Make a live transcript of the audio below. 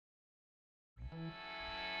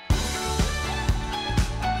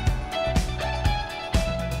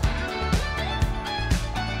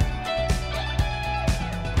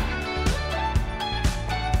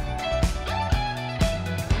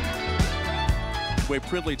We're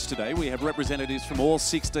privileged today. We have representatives from all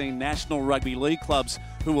 16 National Rugby League clubs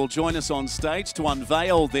who will join us on stage to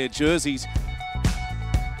unveil their jerseys.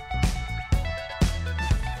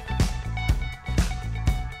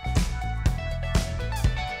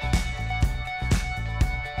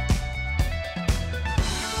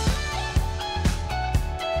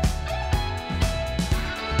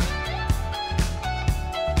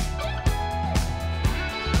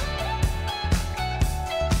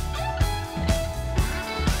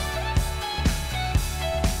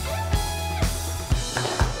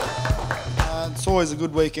 It's always a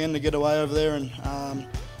good weekend to get away over there and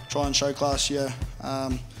try and showcase your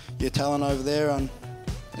talent over there, and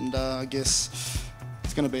I guess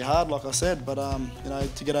it's going to be hard, like I said, but you know,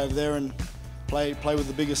 to get over there and play with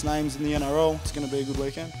the biggest names in the NRL, it's going to be a good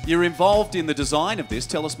weekend. You're involved in the design of this.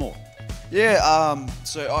 Tell us more. Yeah,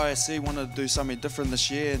 so ISC wanted to do something different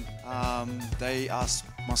this year. They asked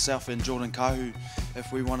myself and Jordan Kahu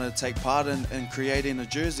if we wanted to take part in creating a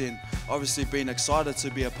jersey, and obviously being excited to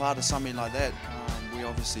be a part of something like that, we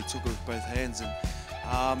obviously took it with both hands,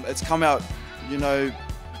 and it's come out, you know,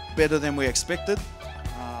 better than we expected.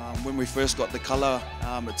 When we first got the colour,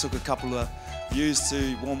 it took a couple of views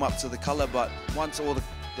to warm up to the colour, but once all the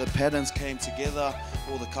patterns came together,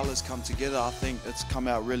 all the colours come together, I think it's come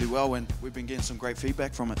out really well, and we've been getting some great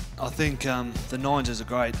feedback from it. I think the Nines is a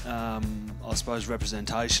great, I suppose,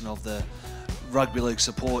 representation of the rugby league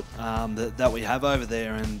support that we have over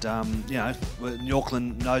there, and you know,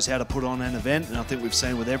 Auckland knows how to put on an event, and I think we've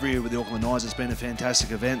seen with every year with the Auckland Nines, it's been a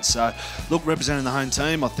fantastic event. So look, representing the home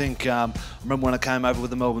team, I think I remember when I came over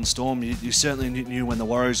with the Melbourne Storm, you certainly knew when the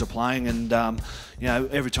Warriors are playing, and you know,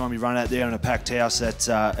 every time you run out there in a packed house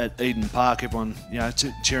at Eden Park, everyone, you know,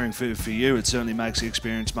 cheering for you, it certainly makes the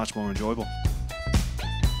experience much more enjoyable.